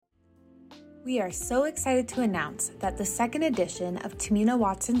We are so excited to announce that the second edition of Tamina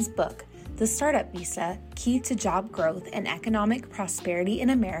Watson's book, The Startup Visa, Key to Job Growth and Economic Prosperity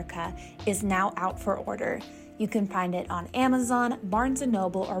in America, is now out for order. You can find it on Amazon, Barnes &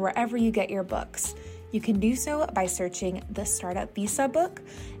 Noble, or wherever you get your books. You can do so by searching The Startup Visa book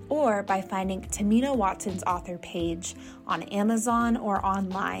or by finding Tamina Watson's author page on Amazon or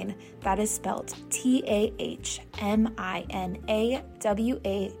online. That is spelled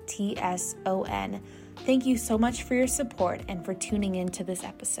TAHMINAWATSON. Thank you so much for your support and for tuning in to this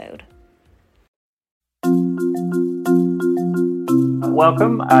episode.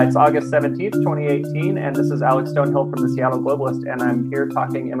 Welcome. It's August 17th, 2018, and this is Alex Stonehill from the Seattle Globalist, and I'm here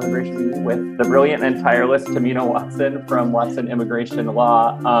talking immigration with the brilliant and tireless Tamina Watson from Watson Immigration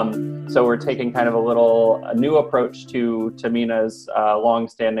Law. So we're taking kind of a new approach to Tamina's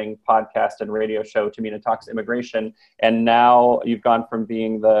long-standing podcast and radio show, Tamina Talks Immigration, and now you've gone from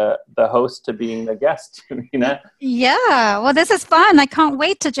being the host to being the guest, Tamina. Yeah, well, this is fun. I can't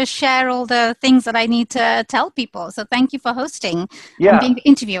wait to just share all the things that I need to tell people. So thank you for hosting and being the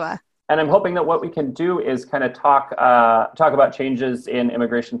interviewer. And I'm hoping that what we can do is kind of talk about changes in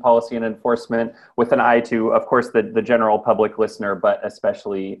immigration policy and enforcement with an eye to, of course, the general public listener, but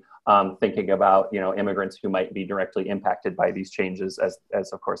especially thinking about immigrants who might be directly impacted by these changes,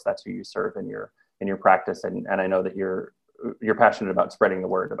 as of course that's who you serve in your practice, and I know that you're passionate about spreading the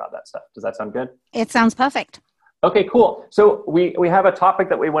word about that stuff. Does that sound good? It sounds perfect. Okay, cool. So we have a topic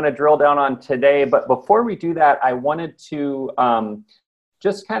that we want to drill down on today, but before we do that, I wanted to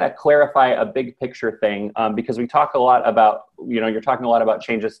just kind of clarify a big picture thing, because we talk a lot about, you're talking a lot about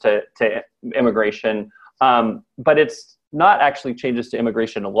changes to immigration, but it's not actually changes to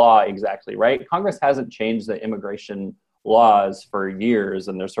immigration law exactly, right? Congress hasn't changed the immigration laws for years,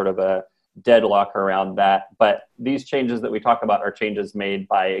 and there's sort of a deadlock around that. But these changes that we talk about are changes made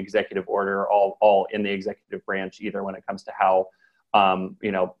by executive order, all in the executive branch, either when it comes to how,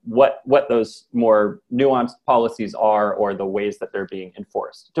 what those more nuanced policies are or the ways that they're being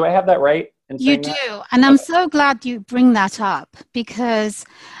enforced. Do I have that right? You do. And I'm so glad you bring that up, because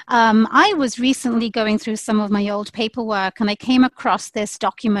I was recently going through some of my old paperwork and I came across this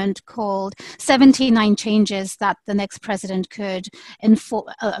document called 79 Changes That the Next President Could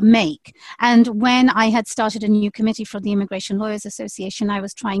Make. And when I had started a new committee for the Immigration Lawyers Association, I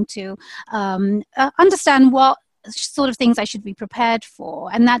was trying to understand what sort of things I should be prepared for.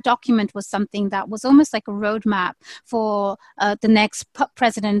 And that document was something that was almost like a roadmap for the next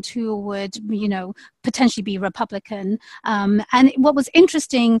president who would, potentially be Republican. And what was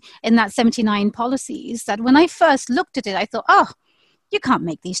interesting in that 79 policies, that when I first looked at it, I thought, you can't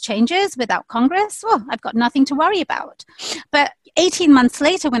make these changes without Congress. Well, I've got nothing to worry about. But 18 months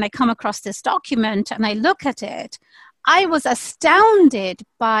later, when I come across this document and I look at it, I was astounded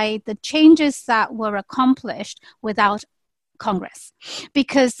by the changes that were accomplished without Congress,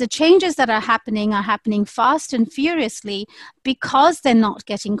 because the changes that are happening fast and furiously because they're not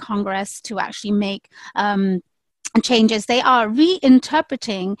getting Congress to actually make changes. They are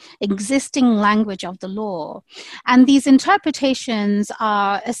reinterpreting existing language of the law. And these interpretations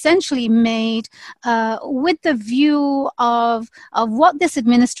are essentially made with the view of what this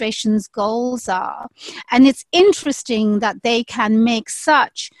administration's goals are. And it's interesting that they can make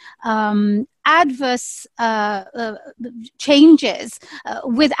such adverse changes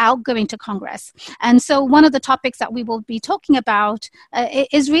without going to Congress. And so one of the topics that we will be talking about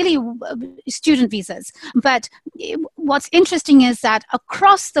is really student visas. But what's interesting is that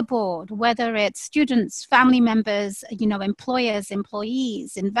across the board, whether it's students, family members, employers,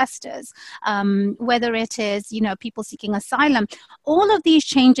 employees, investors, whether it is, people seeking asylum, all of these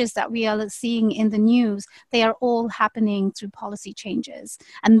changes that we are seeing in the news, they are all happening through policy changes.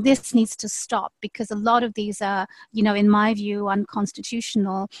 And this needs to stop, because a lot of these are, in my view,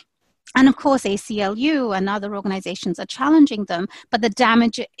 unconstitutional. And of course, ACLU and other organizations are challenging them, but the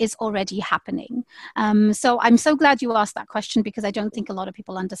damage is already happening. So I'm so glad you asked that question, because I don't think a lot of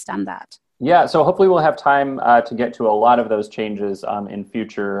people understand that. Yeah, so hopefully we'll have time to get to a lot of those changes in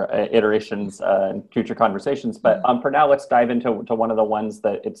future iterations and future conversations. But for now, let's dive into one of the ones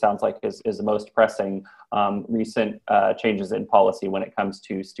that it sounds like is the most pressing, recent changes in policy when it comes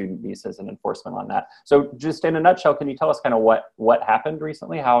to student visas and enforcement on that. So just in a nutshell, can you tell us kind of what happened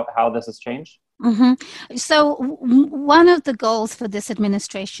recently, how this has changed? Mm-hmm. So one of the goals for this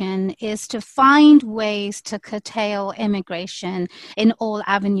administration is to find ways to curtail immigration in all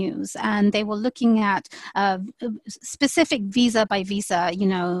avenues. And they were looking at specific visa by visa,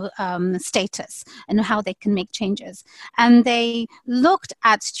 status and how they can make changes. And they looked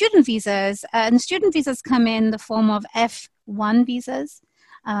at student visas, and student visas come in the form of F1 visas.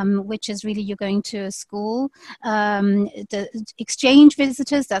 which is really you're going to a school. The exchange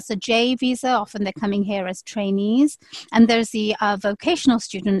visitors, that's a J visa. Often they're coming here as trainees. And there's the vocational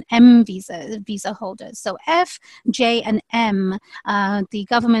student M visa holders. So F, J, and M, the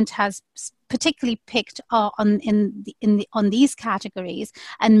government has particularly picked on these categories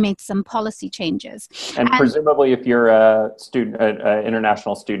and made some policy changes. And presumably, if you're a student, an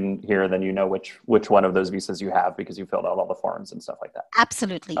international student here, then you know which one of those visas you have because you filled out all the forms and stuff like that.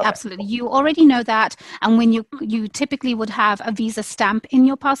 Absolutely, okay. Absolutely. You already know that, and when you typically would have a visa stamp in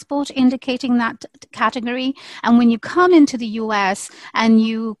your passport indicating that category, and when you come into the US and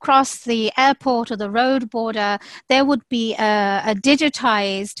you cross the airport or the road border, there would be a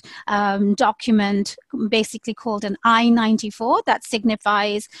digitized document basically called an I-94 that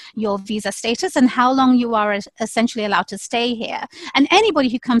signifies your visa status and how long you are essentially allowed to stay here. And anybody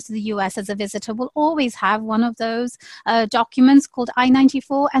who comes to the US as a visitor will always have one of those documents called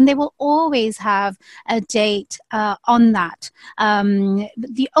I-94, and they will always have a date on that.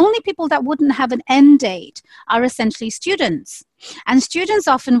 The only people that wouldn't have an end date are essentially students. And students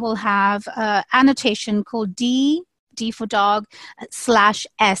often will have annotation called D for dog, /S,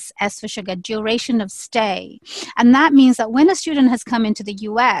 S for sugar, duration of stay. And that means that when a student has come into the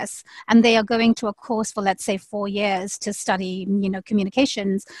US and they are going to a course for, let's say, 4 years to study,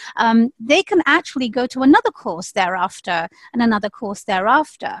 communications, they can actually go to another course thereafter and another course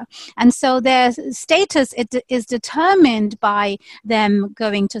thereafter. And so their status is determined by them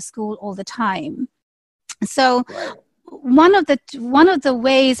going to school all the time. So one of the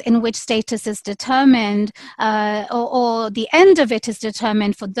ways in which status is determined, or the end of it is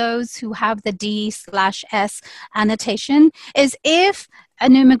determined for those who have the D/S annotation, is if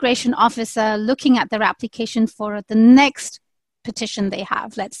an immigration officer looking at their application for the next petition they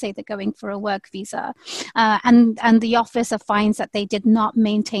have, let's say they're going for a work visa, and the officer finds that they did not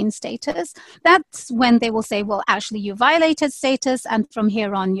maintain status, that's when they will say, well, actually you violated status, and from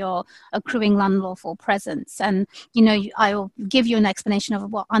here on you're accruing unlawful presence. And I will give you an explanation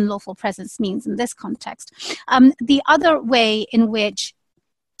of what unlawful presence means in this context. The other way in which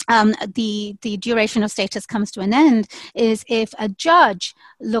the duration of status comes to an end is if a judge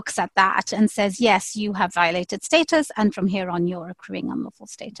looks at that and says, yes, you have violated status, and from here on you're accruing unlawful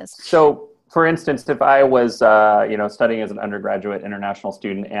status. So, for instance, if I was studying as an undergraduate international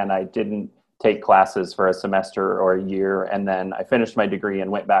student and I didn't take classes for a semester or a year, and then I finished my degree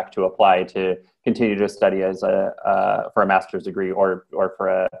and went back to apply to continue to study as for a master's degree or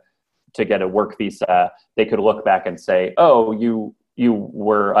to get a work visa, they could look back and say, oh, you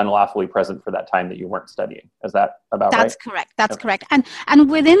were unlawfully present for that time that you weren't studying. Is that about right? That's correct. That's correct.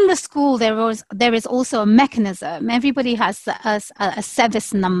 And within the school, there is also a mechanism. Everybody has a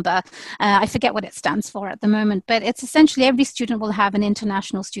SEVIS number. I forget what it stands for at the moment, but it's essentially every student will have an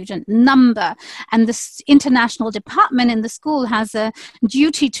international student number. And the international department in the school has a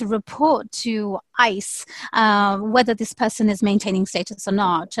duty to report to ICE whether this person is maintaining status or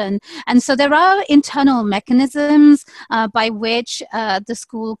not. And so there are internal mechanisms by which the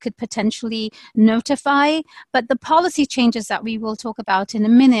school could potentially notify, but the policy changes that we will talk about in a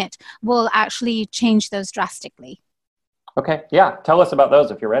minute will actually change those drastically. Okay, yeah, tell us about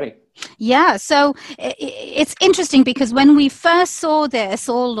those if you're ready. Yeah, so it's interesting because when we first saw this,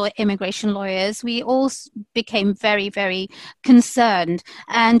 all immigration lawyers, we all became very, very concerned.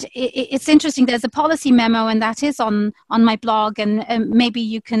 And it's interesting, there's a policy memo, and that is on my blog, and maybe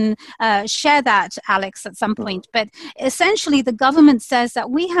you can share that, Alex, at some point. But essentially, the government says that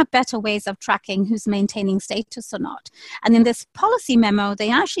we have better ways of tracking who's maintaining status or not. And in this policy memo,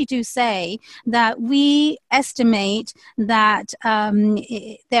 they actually do say that we estimate that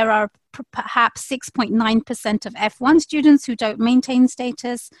there are perhaps 6.9% of F1 students who don't maintain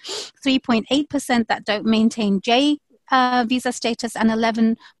status, 3.8% that don't maintain J visa status, and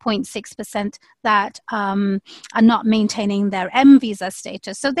 11.6% that are not maintaining their M visa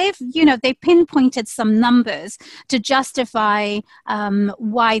status. So they've pinpointed some numbers to justify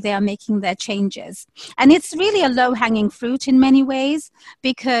why they are making their changes. And it's really a low-hanging fruit in many ways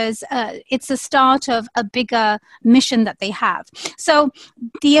because it's a start of a bigger mission that they have. So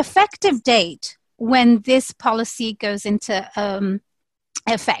the effective date when this policy goes into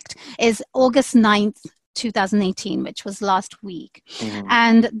effect is August 9th, 2018, which was last week. Mm-hmm.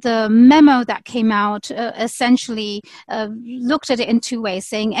 And the memo that came out essentially looked at it in two ways,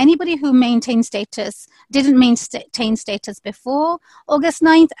 saying anybody who didn't maintain status before August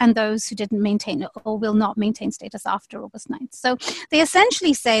 9th, and those who didn't maintain or will not maintain status after August 9th. So they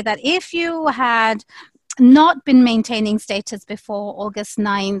essentially say that if you had not been maintaining status before August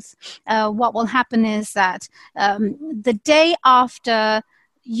 9th, what will happen is that the day after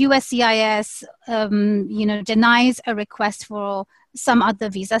USCIS, denies a request for some other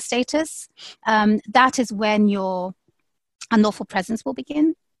visa status, that is when your unlawful presence will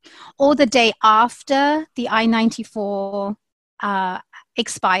begin, or the day after the I-94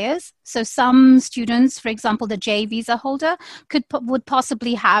 expires. So some students, for example, the J visa holder would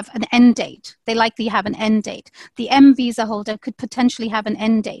possibly have an end date. They likely have an end date. The M visa holder could potentially have an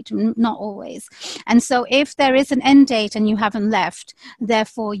end date, not always. And so if there is an end date and you haven't left,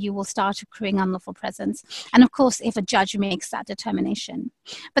 therefore you will start accruing unlawful presence. And of course, if a judge makes that determination.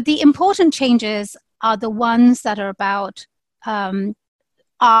 But the important changes are the ones that are about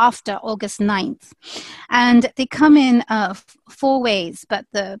after August 9th. And they come in 4 ways, but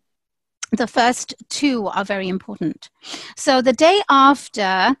the first 2 are very important. So the day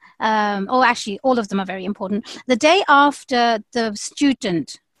after, actually all of them are very important. The day after the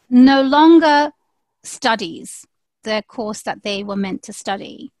student no longer studies the course that they were meant to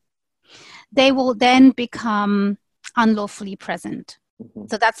study, they will then become unlawfully present.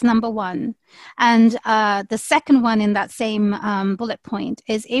 So that's number 1. And the second one in that same bullet point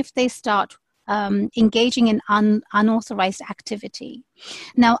is if they start engaging in unauthorized activity.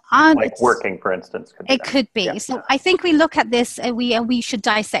 Now, like working, for instance. Could be. Yeah. So I think we look at this, we should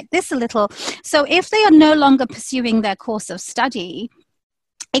dissect this a little. So if they are no longer pursuing their course of study,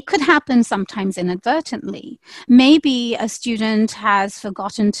 it could happen sometimes inadvertently. Maybe a student has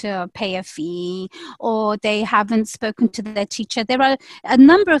forgotten to pay a fee, or they haven't spoken to their teacher. There are a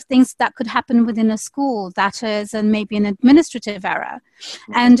number of things that could happen within a school that is maybe an administrative error.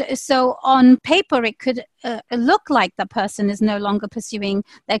 Mm-hmm. And so on paper, it could look like the person is no longer pursuing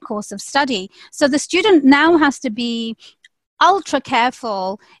their course of study. So the student now has to be ultra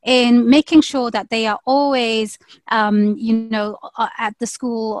careful in making sure that they are always, at the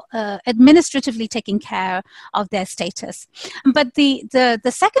school, administratively taking care of their status. But the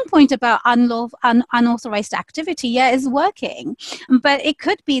second point about unauthorized activity, is working. But it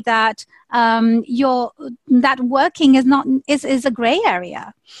could be that that working is a gray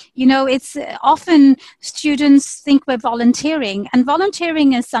area. It's often students think we're volunteering, and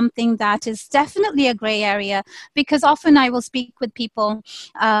volunteering is something that is definitely a gray area, because often I will speak with people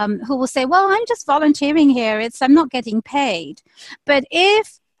who will say, well, I'm just volunteering here. I'm not getting paid. But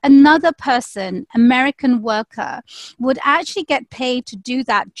if another person, American worker, would actually get paid to do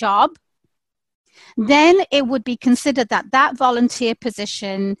that job, then it would be considered that volunteer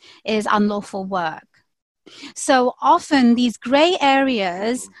position is unlawful work. So often these gray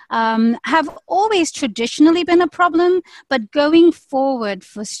areas have always traditionally been a problem, but going forward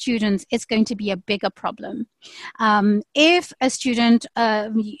for students, it's going to be a bigger problem. If a student,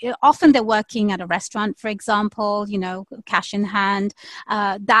 often they're working at a restaurant, for example, cash in hand,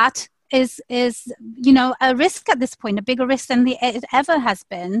 that is a risk at this point, a bigger risk than it ever has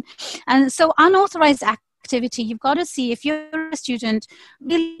been. And so unauthorized activity, you've got to see, if you're a student,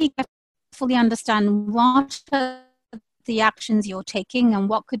 really fully understand what are the actions you're taking and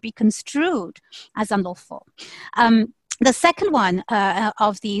what could be construed as unlawful. The second one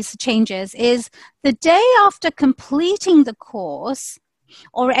of these changes is the day after completing the course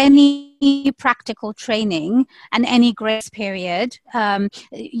or any practical training and any grace period,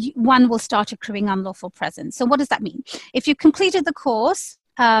 one will start accruing unlawful presence. So what does that mean? If you completed the course,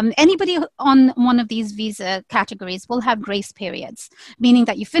 anybody on one of these visa categories will have grace periods, meaning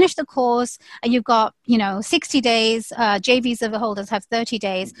that you finish the course and you've got, 60 days, J visa holders have 30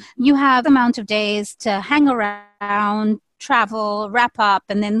 days. You have amount of days to hang around, travel, wrap up,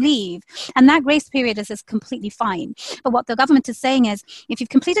 and then leave. And that grace period is completely fine. But what the government is saying is, if you've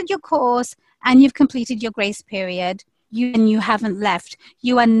completed your course and you've completed your grace period, you haven't left,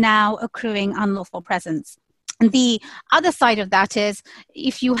 you are now accruing unlawful presence. And the other side of that is,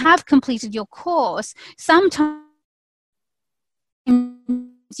 if you have completed your course, sometimes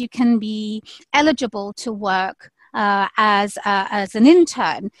you can be eligible to work as an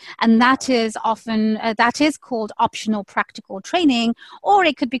intern, and that is often called optional practical training, or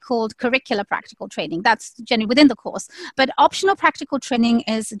it could be called curricular practical training. That's generally within the course, but optional practical training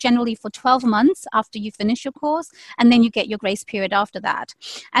is generally for 12 months after you finish your course, and then you get your grace period after that.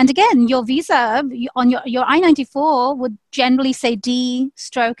 And again, your visa on your I-94 would generally say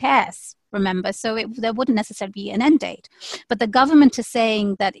D/S. Remember, so there wouldn't necessarily be an end date. But the government is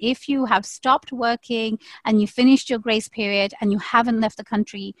saying that if you have stopped working and you finished your grace period and you haven't left the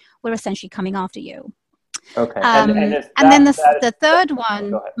country, we're essentially coming after you. Okay. Then the third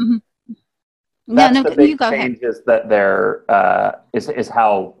one. Mm-hmm. That's the big change is that they're is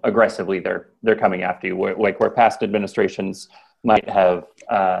how aggressively they're coming after you. Like where past administrations might have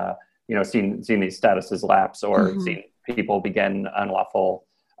seen these statuses lapse or seen people begin unlawful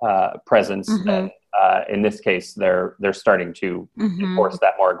presence, then in this case, they're starting to enforce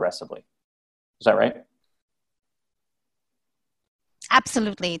that more aggressively. Is that right?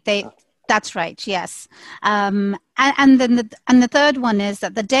 Absolutely. That's right. Yes. And then the third one is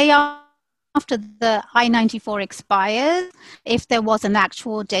that the day after the I-94 expires, if there was an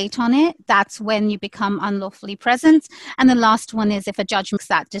actual date on it, that's when you become unlawfully present. And the last one is if a judge makes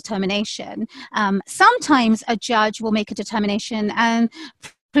that determination. Sometimes a judge will make a determination, and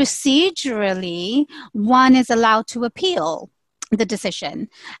procedurally, one is allowed to appeal the decision.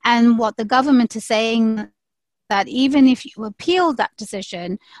 And what the government is saying, that even if you appeal that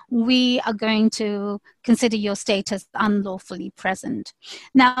decision, we are going to consider your status unlawfully present.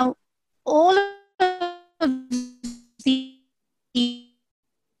 Now, all of these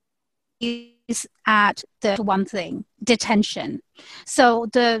at the one thing, detention. So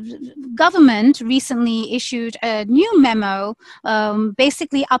the government recently issued a new memo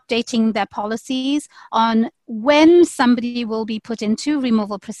basically updating their policies on when somebody will be put into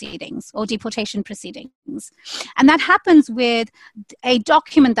removal proceedings or deportation proceedings. And that happens with a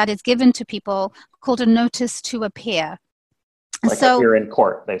document that is given to people called a notice to appear. Like so appear in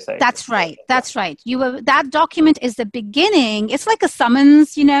court, they say. That's right. That's right. That document is the beginning. It's like a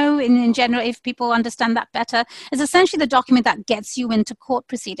summons, in general, if people understand that better. It's essentially the document that gets you into court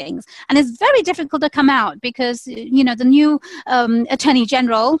proceedings. And it's very difficult to come out because, the new Attorney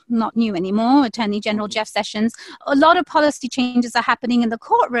General, not new anymore, Attorney General Jeff Sessions, a lot of policy changes are happening in the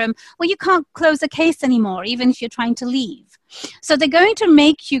courtroom where you can't close a case anymore, even if you're trying to leave. So they're going to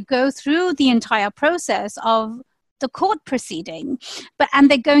make you go through the entire process of the court proceeding, and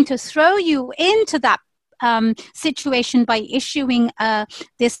they're going to throw you into that situation by issuing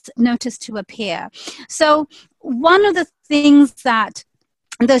this notice to appear. So one of the things that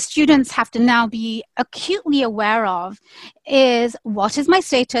the students have to now be acutely aware of is, what is my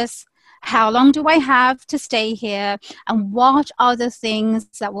status? How long do I have to stay here? And what are the things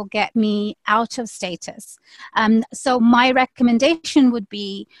that will get me out of status? So my recommendation would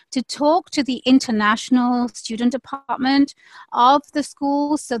be to talk to the international student department of the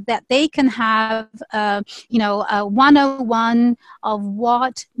school so that they can have, a 101 of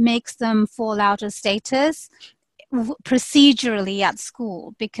what makes them fall out of status procedurally at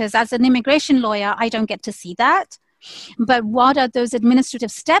school. Because as an immigration lawyer, I don't get to see that. But what are those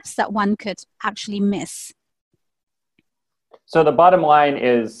administrative steps that one could actually miss? So the bottom line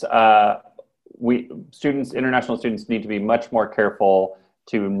is international students need to be much more careful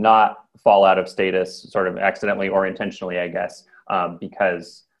to not fall out of status sort of accidentally or intentionally, I guess,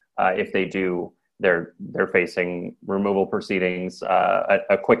 because if they do, they're facing removal proceedings,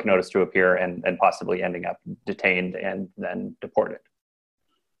 a quick notice to appear, and possibly ending up detained and then deported.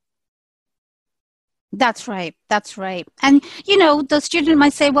 That's right. That's right. And, the student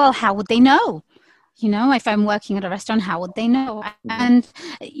might say, well, how would they know? If I'm working at a restaurant, how would they know? And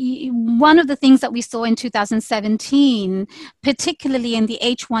one of the things that we saw in 2017, particularly in the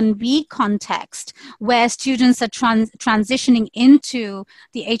H-1B context, where students are transitioning into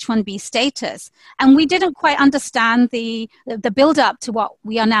the H-1B status, and we didn't quite understand the build-up to what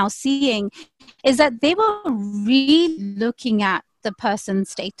we are now seeing, is that they were really looking at the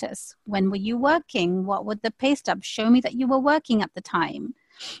person's status. When were you working? What would the pay stub show me that you were working at the time?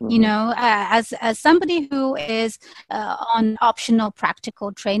 As somebody who is on optional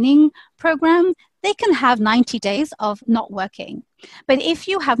practical training program, they can have 90 days of not working. But if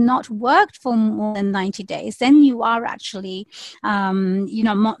you have not worked for more than 90 days, then you are actually,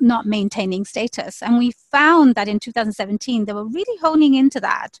 not maintaining status. And we found that in 2017, they were really honing into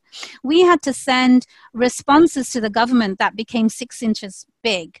that. We had to send responses to the government that became 6 inches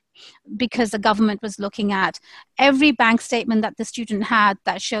big, because the government was looking at every bank statement that the student had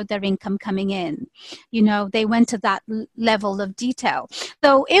that showed their income coming in. They went to that level of detail.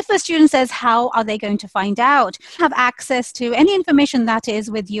 So if a student says, how are they going to find out? Have access to any information that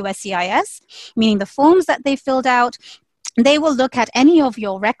is with USCIS, meaning the forms that they filled out. They will look at any of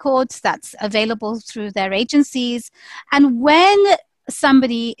your records that's available through their agencies. And when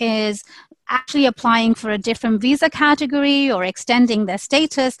somebody is actually applying for a different visa category or extending their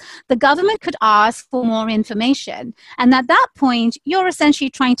status, the government could ask for more information. And at that point, you're essentially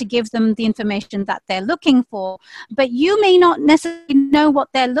trying to give them the information that they're looking for, but you may not necessarily know what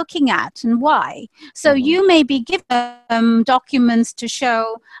they're looking at and why. So you may be given documents to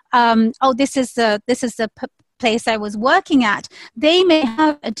show, this is the place I was working at. They may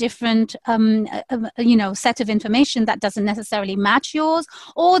have a different, set of information that doesn't necessarily match yours,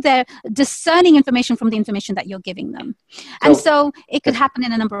 or they're discerning information from the information that you're giving them. And so it could happen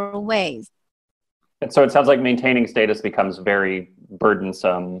in a number of ways. And so it sounds like maintaining status becomes very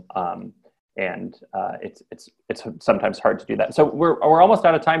burdensome, and it's sometimes hard to do that. So we're almost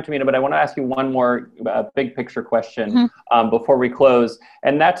out of time, Tamina, but I want to ask you one more big picture question before we close,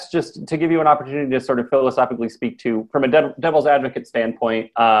 and that's just to give you an opportunity to sort of philosophically speak to, from a devil's advocate standpoint.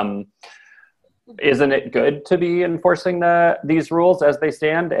 Isn't it good to be enforcing these rules as they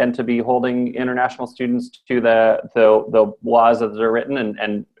stand, and to be holding international students to the laws as they're written,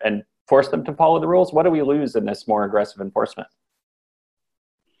 and force them to follow the rules? What do we lose in this more aggressive enforcement?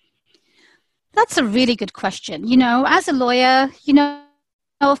 That's a really good question. As a lawyer,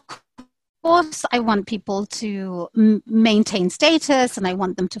 of course, I want people to maintain status, and I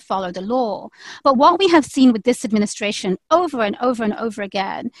want them to follow the law. But what we have seen with this administration over and over and over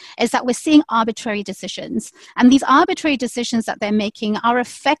again is that we're seeing arbitrary decisions. And these arbitrary decisions that they're making are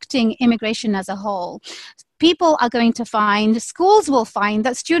affecting immigration as a whole. People are going to find, schools will find,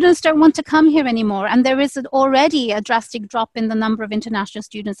 that students don't want to come here anymore. And there is already a drastic drop in the number of international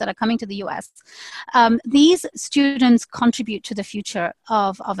students that are coming to the US. These students contribute to the future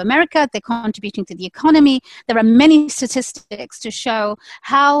of America. They're contributing to the economy. There are many statistics to show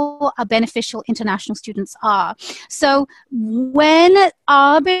how beneficial international students are. So when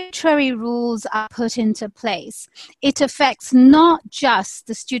arbitrary rules are put into place, it affects not just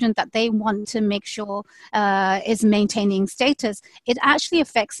the student that they want to make sure is maintaining status. It actually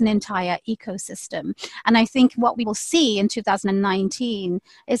affects an entire ecosystem. And I think what we will see in 2019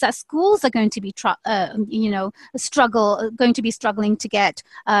 is that schools are going to be struggling to get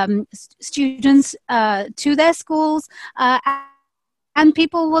students to their schools. And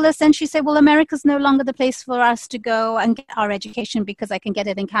people will essentially say, well, America's no longer the place for us to go and get our education because I can get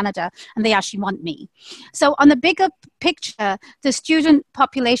it in Canada, and they actually want me. So on the bigger picture, the student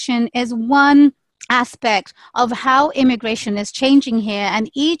population is one aspect of how immigration is changing here, and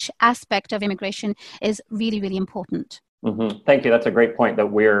each aspect of immigration is really, really important. Mm-hmm. Thank you. That's a great point, that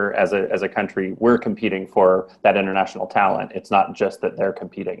we're, as a country, we're competing for that international talent. It's not just that they're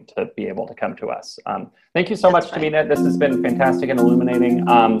competing to be able to come to us. Thank you so much, Tamina. This has been fantastic and illuminating.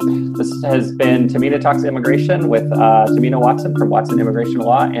 This has been Tamina Talks Immigration with Tamina Watson from Watson Immigration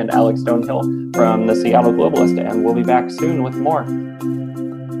Law and Alex Stonehill from the Seattle Globalist, and we'll be back soon with more.